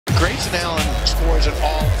Grayson Allen scores in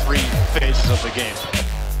all three phases of the game.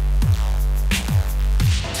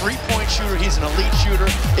 Three-point shooter, he's an elite shooter.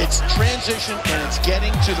 It's transition and it's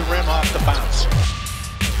getting to the rim off the bounce.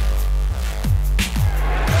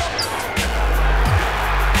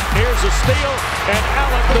 Here's a steal, and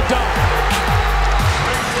Allen the dunk.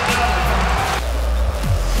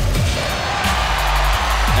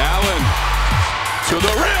 Allen to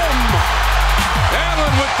the rim.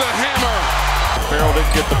 Allen with the hammer. Farrell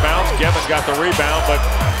didn't get the bounce. Kevin got the rebound, but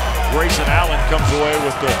Grayson Allen comes away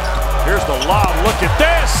with the, here's the lob. Look at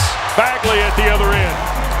this. Bagley at the other end.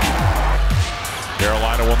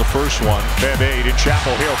 Carolina won the first one. Feb 8 in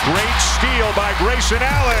Chapel Hill. Great steal by Grayson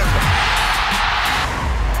Allen.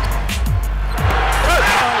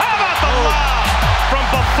 How about the lob from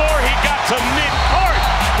before he got to mid-court?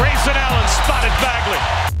 Grayson Allen spotted Bagley.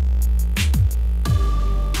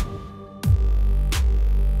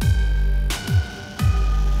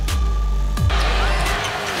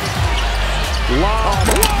 Lob.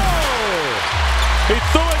 Whoa! He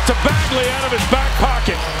threw it to Bagley out of his back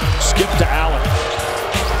pocket. Skip to Allen.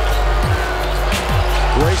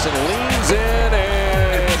 Grayson leans in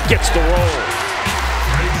and gets the roll.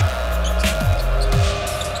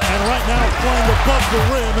 And right now playing above the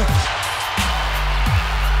rim.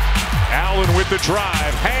 Allen with the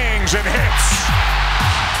drive, hangs and hits.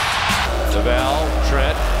 DeVal,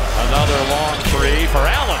 Trent, another long three for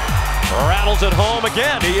Allen. Rattles it home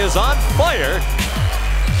again. He is on fire.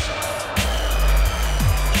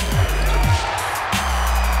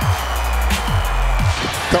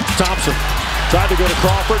 Comes Thompson. Tried to go to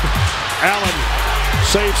Crawford. Allen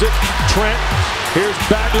saves it. Trent. Here's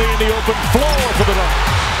Bagley in the open floor for the dunk.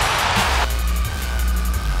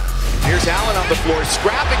 Here's Allen on the floor,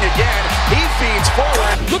 scrapping again. He feeds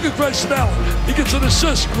forward. Look at Grayson Allen. He gets an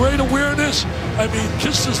assist. Great awareness. I mean,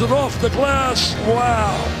 kisses it off the glass.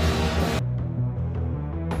 Wow.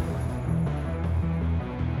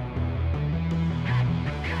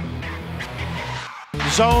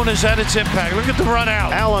 Zone is at its impact. Look at the run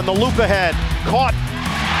out. Allen, the loop ahead, caught,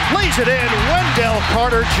 lays it in. Wendell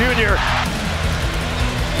Carter Jr.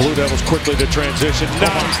 Blue Devils quickly to transition.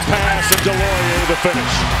 Nice pass and Delorier to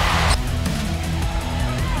finish.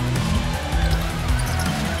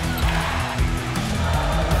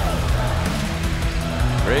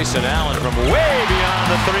 Grayson Allen from way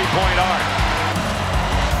beyond the three-point arc.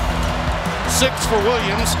 6 for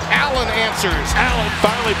Williams. Allen answers. Allen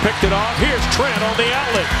finally picked it off. Here's Trent on the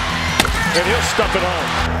outlet. And he'll stuff it home.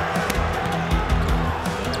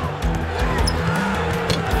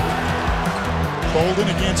 Bolden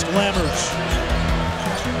against Lammers.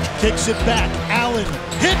 Kicks it back. Allen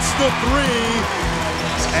hits the three.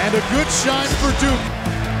 And a good shine for Duke.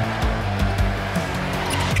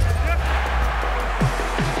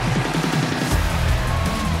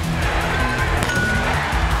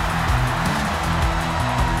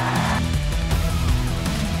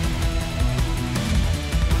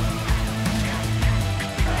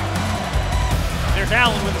 There's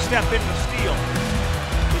Allen with a step in to steal.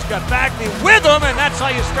 He's got Bagley with him, and that's how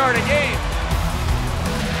you start a game.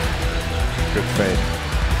 Good fade.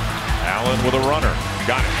 Allen with a runner.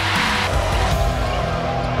 Got it.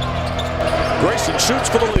 Grayson shoots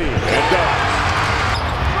for the lead and does.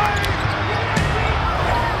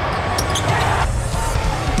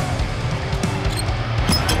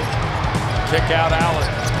 Kick out Allen.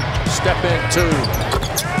 Step in two.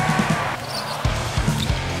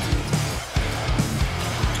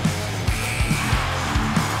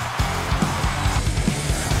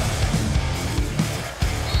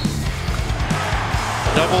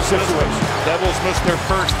 Devils missed their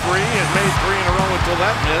first three and made 3 in a row until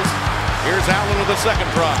that missed. Here's Allen with a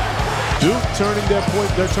second try. Duke turning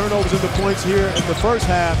their turnovers into points here in the first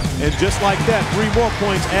half, and just like that, 3 more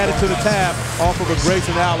points added to the tab off of a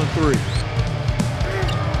Grayson Allen 3.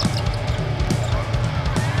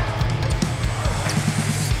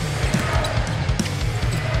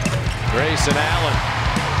 Grayson Allen.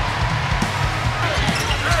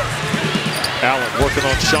 Allen working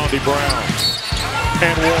on Shawnee Brown.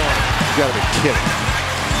 And one. You gotta be kidding.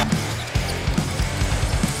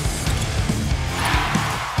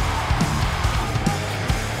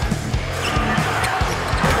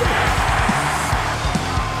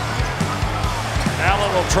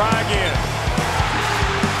 Allen will try again.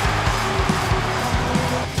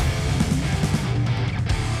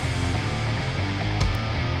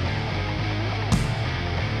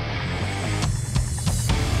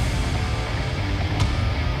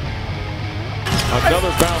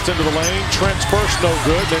 Another bounce into the lane. Trent's first no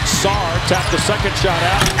good. Then Sarr tapped the second shot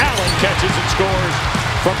out. Allen catches and scores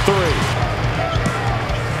from 3.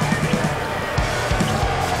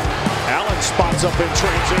 spots up in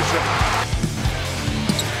transition.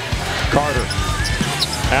 Carter.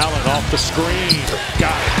 Allen off the screen.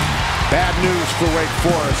 Got it. Bad news for Wake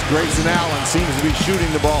Forest. Grayson Allen seems to be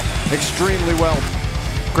shooting the ball extremely well.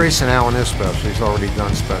 Grayson Allen is special. He's already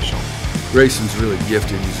done special. Grayson's really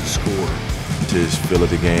gifted. He's a scorer. To his feel of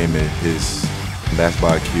the game and his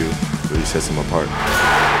basketball IQ really sets him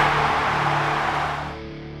apart.